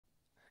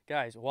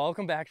Guys,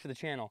 welcome back to the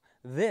channel.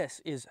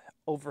 This is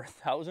over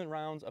 1,000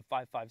 rounds of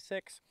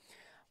 5.56.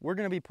 We're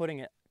going to be putting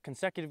it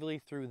consecutively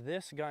through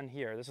this gun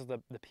here. This is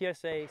the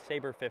PSA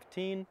Sabre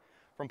 15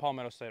 from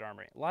Palmetto State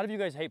Armory. A lot of you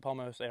guys hate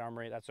Palmetto State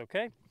Armory. That's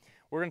okay.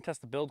 We're going to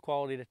test the build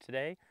quality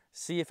today,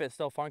 see if it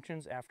still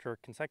functions after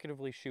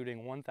consecutively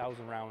shooting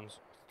 1,000 rounds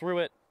through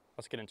it.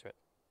 Let's get into it.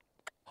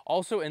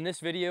 Also in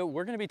this video,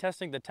 we're going to be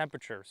testing the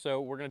temperature.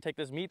 So we're going to take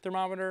this meat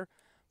thermometer,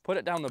 put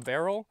it down the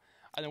barrel,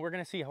 and then we're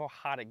going to see how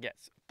hot it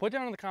gets. Put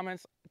down in the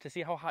comments to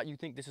see how hot you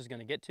think this is going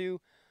to get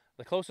to.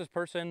 The closest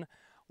person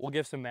will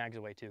give some mags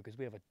away too, because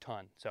we have a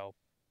ton. So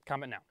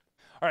comment now.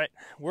 All right,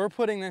 we're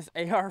putting this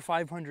AR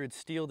 500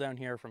 steel down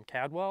here from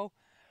Cadwell.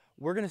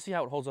 We're going to see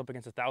how it holds up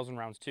against 1,000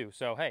 rounds too.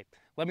 So hey,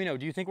 let me know.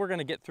 Do you think we're going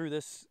to get through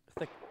this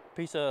thick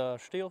piece of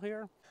steel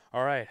here?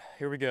 All right,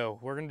 here we go.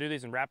 We're going to do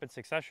these in rapid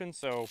succession.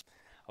 So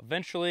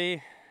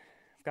eventually,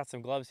 I've got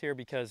some gloves here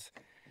because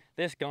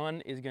this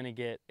gun is going to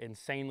get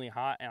insanely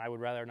hot and I would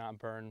rather not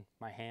burn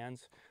my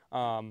hands.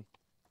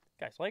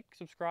 Guys, like,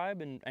 subscribe,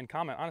 and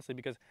comment, honestly,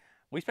 because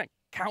we spent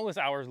countless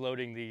hours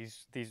loading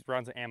these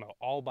rounds of ammo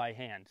all by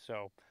hand.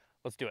 So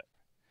let's do it.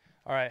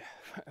 All right,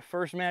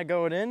 first mag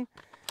going in.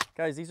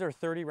 Guys, these are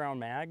 30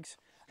 round mags.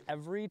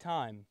 Every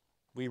time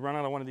we run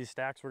out of one of these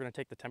stacks, we're going to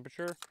take the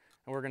temperature and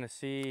we're going to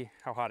see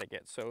how hot it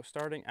gets. So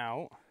starting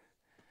out,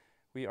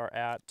 we are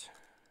at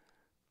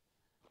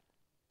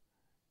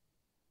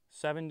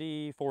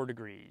 74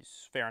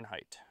 degrees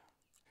Fahrenheit.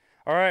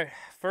 All right,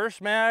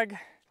 first mag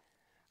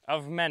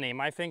of many.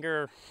 My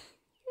finger,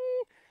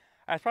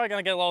 I was probably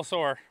gonna get a little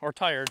sore or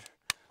tired.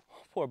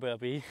 Poor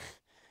baby.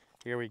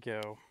 Here we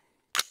go.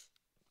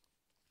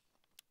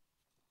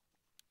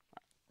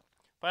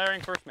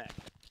 Firing first mag.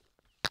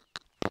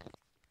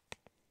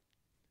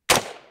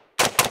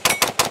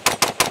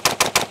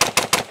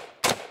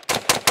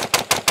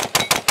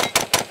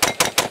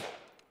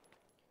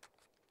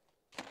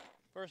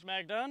 First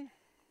mag done.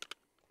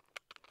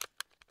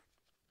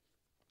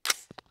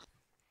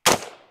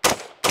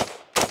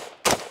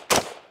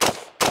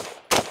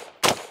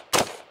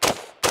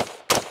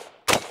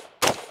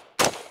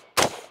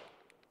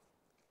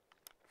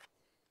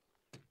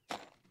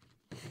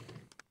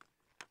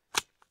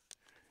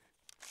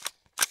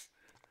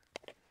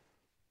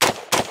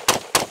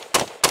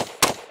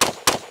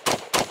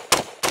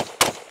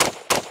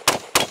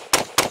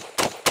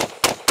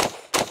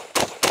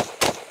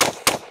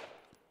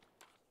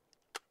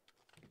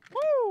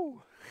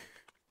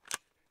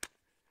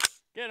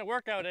 Getting a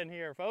workout in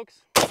here,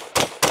 folks.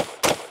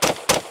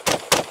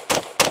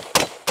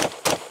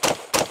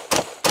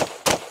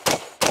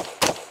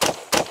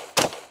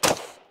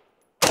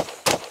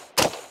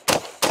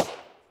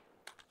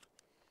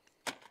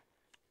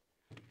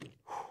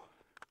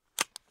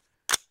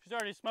 She's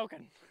already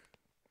smoking.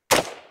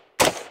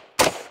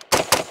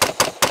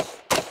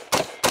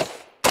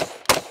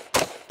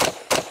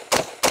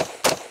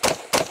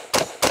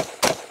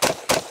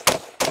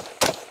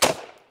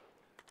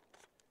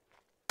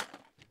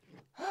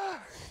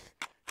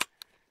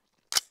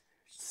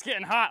 It's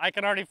getting hot. I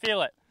can already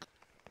feel it.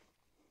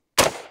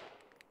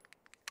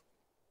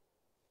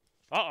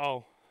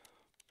 Uh-oh.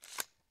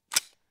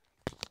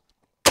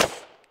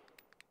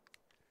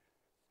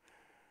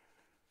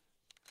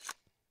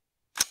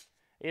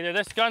 Either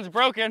this gun's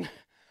broken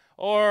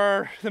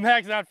or the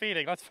mag's not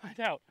feeding. Let's find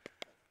out.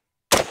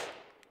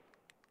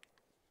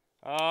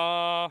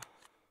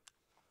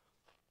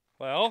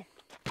 Well,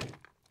 let's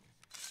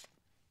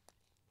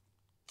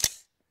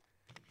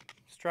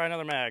try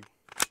another mag.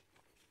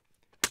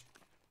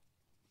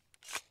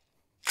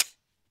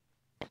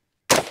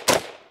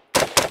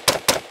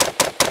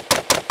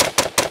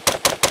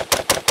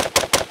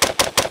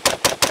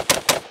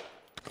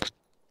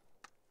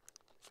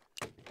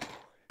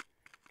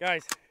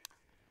 Guys,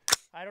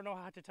 I don't know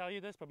how to tell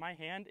you this, but my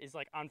hand is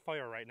like on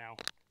fire right now.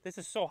 This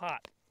is so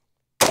hot.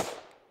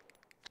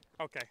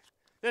 Okay,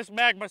 this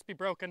mag must be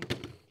broken.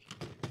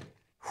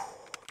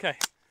 Okay,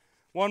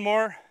 one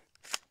more,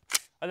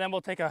 and then we'll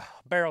take a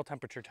barrel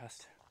temperature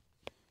test.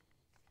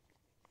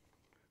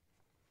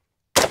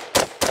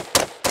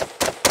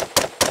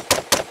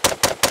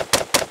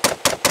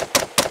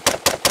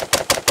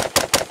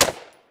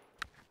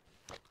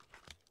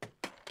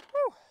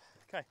 Whew.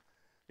 Okay,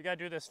 we gotta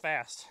do this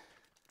fast.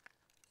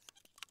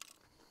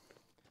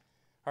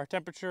 Our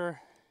temperature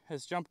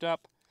has jumped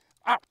up.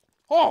 Ah!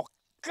 Oh,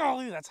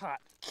 golly, that's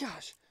hot.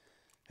 Gosh,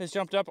 has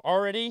jumped up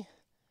already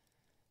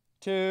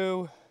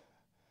to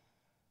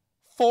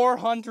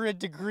 400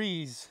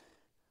 degrees.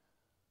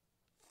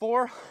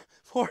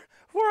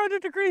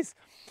 400 degrees.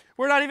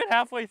 We're not even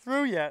halfway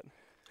through yet.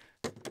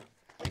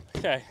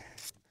 Okay,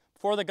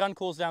 before the gun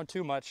cools down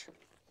too much,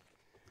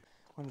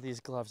 one of these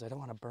gloves, I don't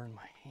want to burn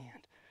my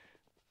hand.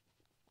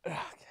 Okay,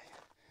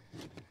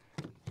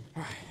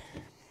 all right.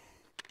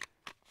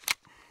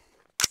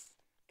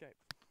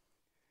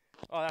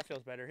 Oh, that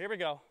feels better. Here we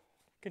go.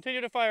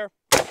 Continue to fire.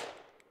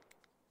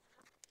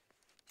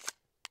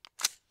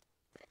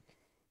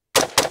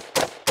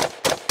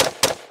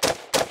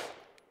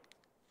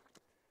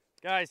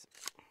 Guys,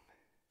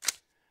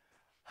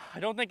 I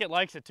don't think it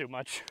likes it too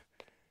much.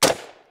 Son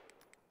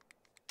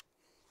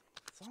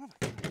of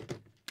a gun.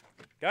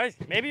 Guys,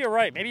 maybe you're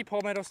right. Maybe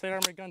Palmetto State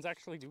Armory guns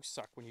actually do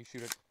suck when you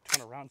shoot a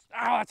ton of rounds.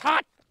 Ow, it's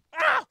hot!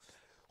 Ow!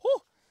 Whew.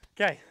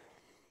 Okay.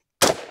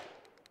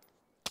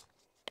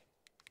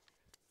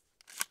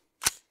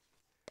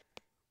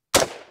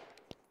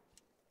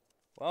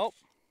 Well,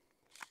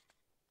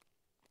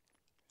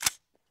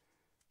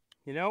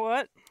 you know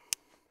what?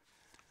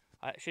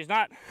 She's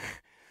not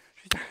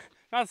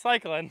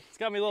cycling. It's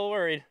got me a little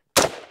worried.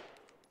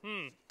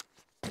 Could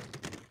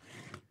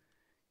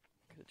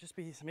it just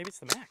be, maybe it's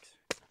the max.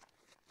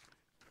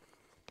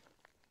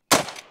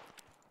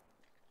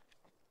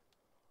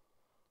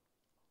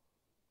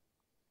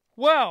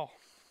 Well,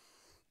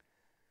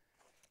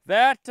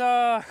 that,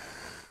 that'll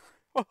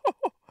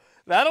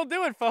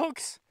do it,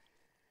 folks.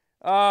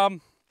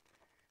 Look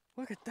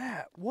at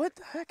that. What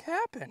the heck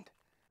happened?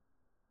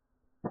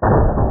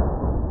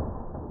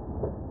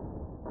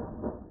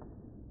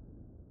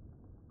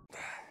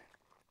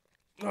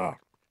 Ugh.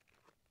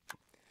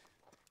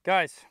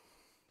 Guys,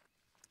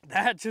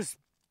 that just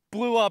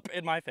blew up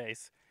in my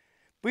face.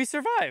 We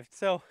survived,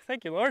 so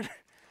thank you, Lord.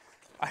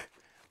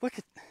 Look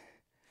at,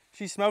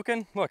 she's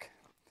smoking. Look,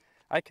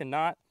 I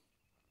cannot.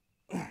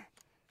 Whoa,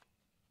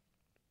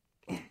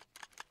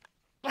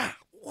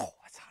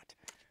 that's hot.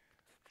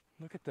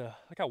 Look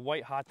how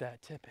white hot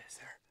that tip is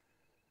there.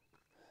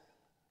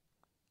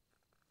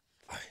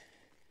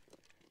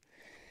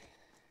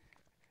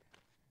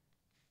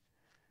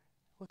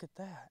 Look at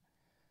that.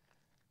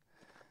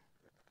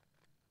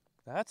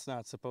 That's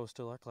not supposed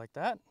to look like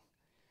that.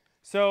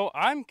 So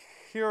I'm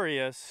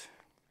curious,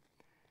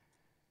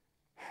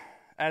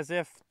 as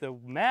if the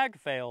mag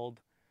failed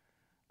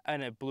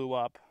and it blew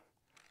up,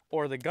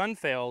 or the gun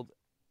failed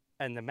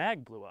and the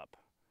mag blew up.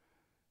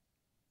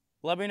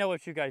 Let me know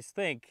what you guys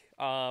think.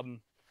 I've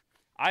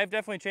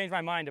definitely changed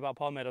my mind about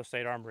Palmetto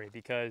State Armory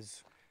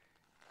because,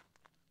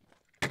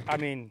 I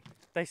mean,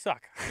 they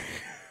suck.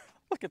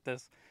 Look at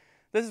this.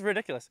 This is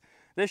ridiculous.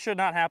 This should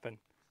not happen.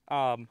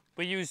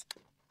 We used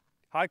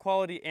high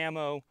quality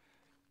ammo.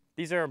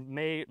 These are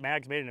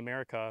mags made in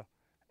America,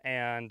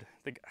 and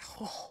that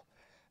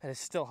is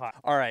still hot.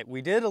 All right,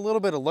 we did a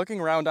little bit of looking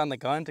around on the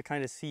gun to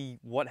kind of see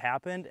what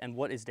happened and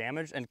what is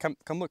damaged. And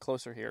come look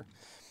closer here.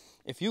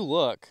 If you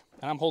look,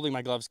 and I'm holding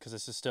my gloves because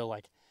this is still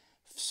like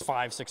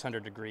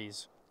 500-600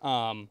 degrees.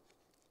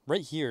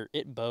 Right here,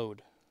 it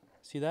bowed.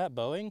 See that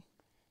bowing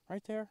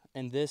right there?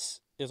 And this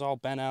is all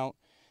bent out.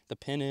 The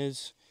pin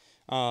is.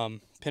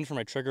 Pin for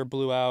my trigger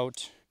blew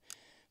out.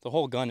 The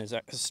whole gun is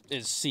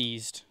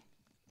seized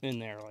in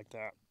there like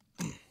that.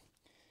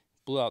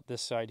 Blew out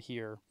this side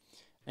here.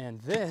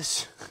 And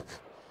this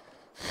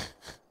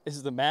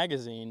is the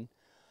magazine.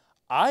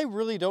 I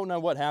really don't know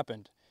what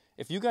happened.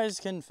 If you guys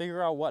can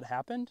figure out what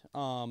happened,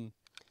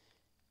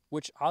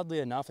 which oddly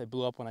enough, it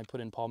blew up when I put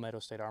in Palmetto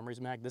State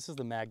Armory's mag. This is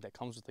the mag that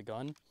comes with the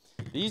gun.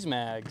 These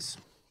mags,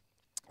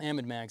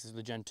 Amid mags, is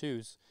the Gen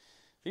 2s.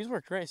 These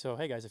work great, so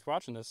hey guys, if you're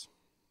watching this,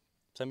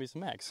 send me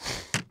some mags.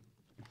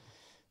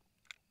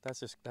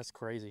 That's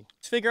crazy.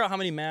 Let's figure out how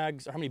many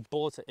mags or how many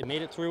bullets it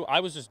made it through. I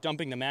was just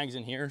dumping the mags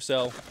in here,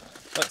 so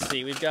let's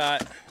see. We've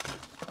got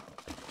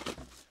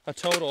a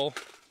total,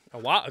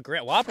 a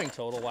great whopping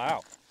total.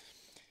 Wow,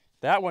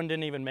 that one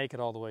didn't even make it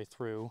all the way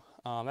through.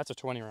 That's a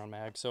 20 round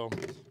mag, so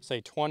say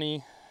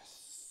 20,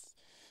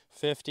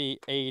 50,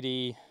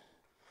 80,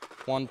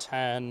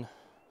 110,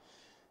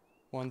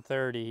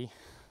 130,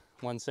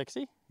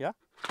 160. Yeah,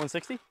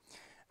 160.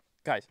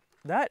 Guys,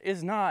 that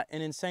is not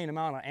an insane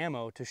amount of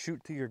ammo to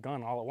shoot through your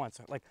gun all at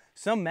once. Like,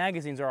 some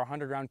magazines are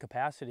 100 round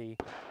capacity.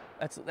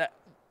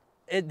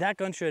 That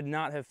gun should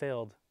not have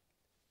failed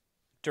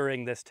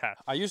during this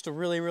test. I used to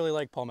really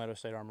like Palmetto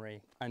State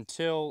Armory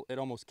until it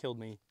almost killed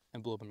me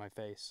and blew up in my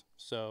face.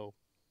 So,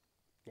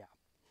 yeah.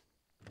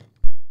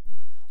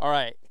 All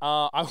right,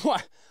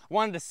 I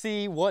wanted to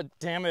see what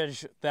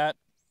damage that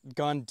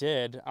gun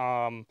did.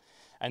 And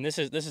this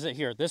is it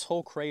here. This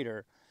whole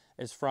crater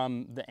is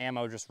from the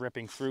ammo just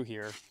ripping through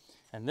here.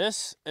 And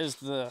this is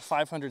the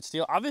 500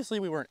 steel. Obviously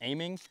we weren't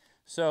aiming,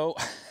 so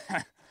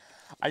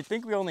I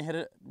think we only hit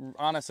it,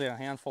 honestly, a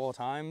handful of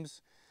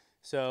times.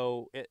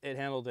 So it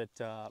handled it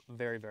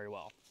very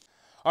well.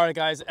 All right,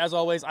 guys, as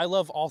always, I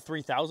love all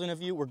 3,000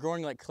 of you. We're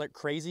growing like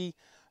crazy.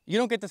 You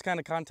don't get this kind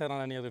of content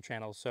on any other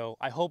channel, so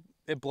I hope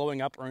it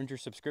blowing up earned your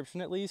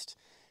subscription at least.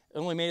 It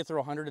only made it through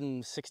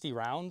 160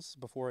 rounds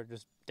before it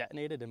just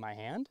detonated in my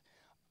hand,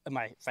 in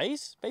my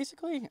face,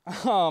 basically.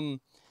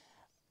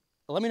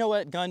 Let me know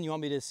what gun you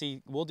want me to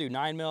see. We'll do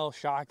 9mm,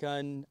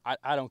 shotgun.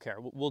 I don't care.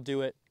 We'll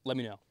do it. Let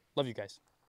me know. Love you guys.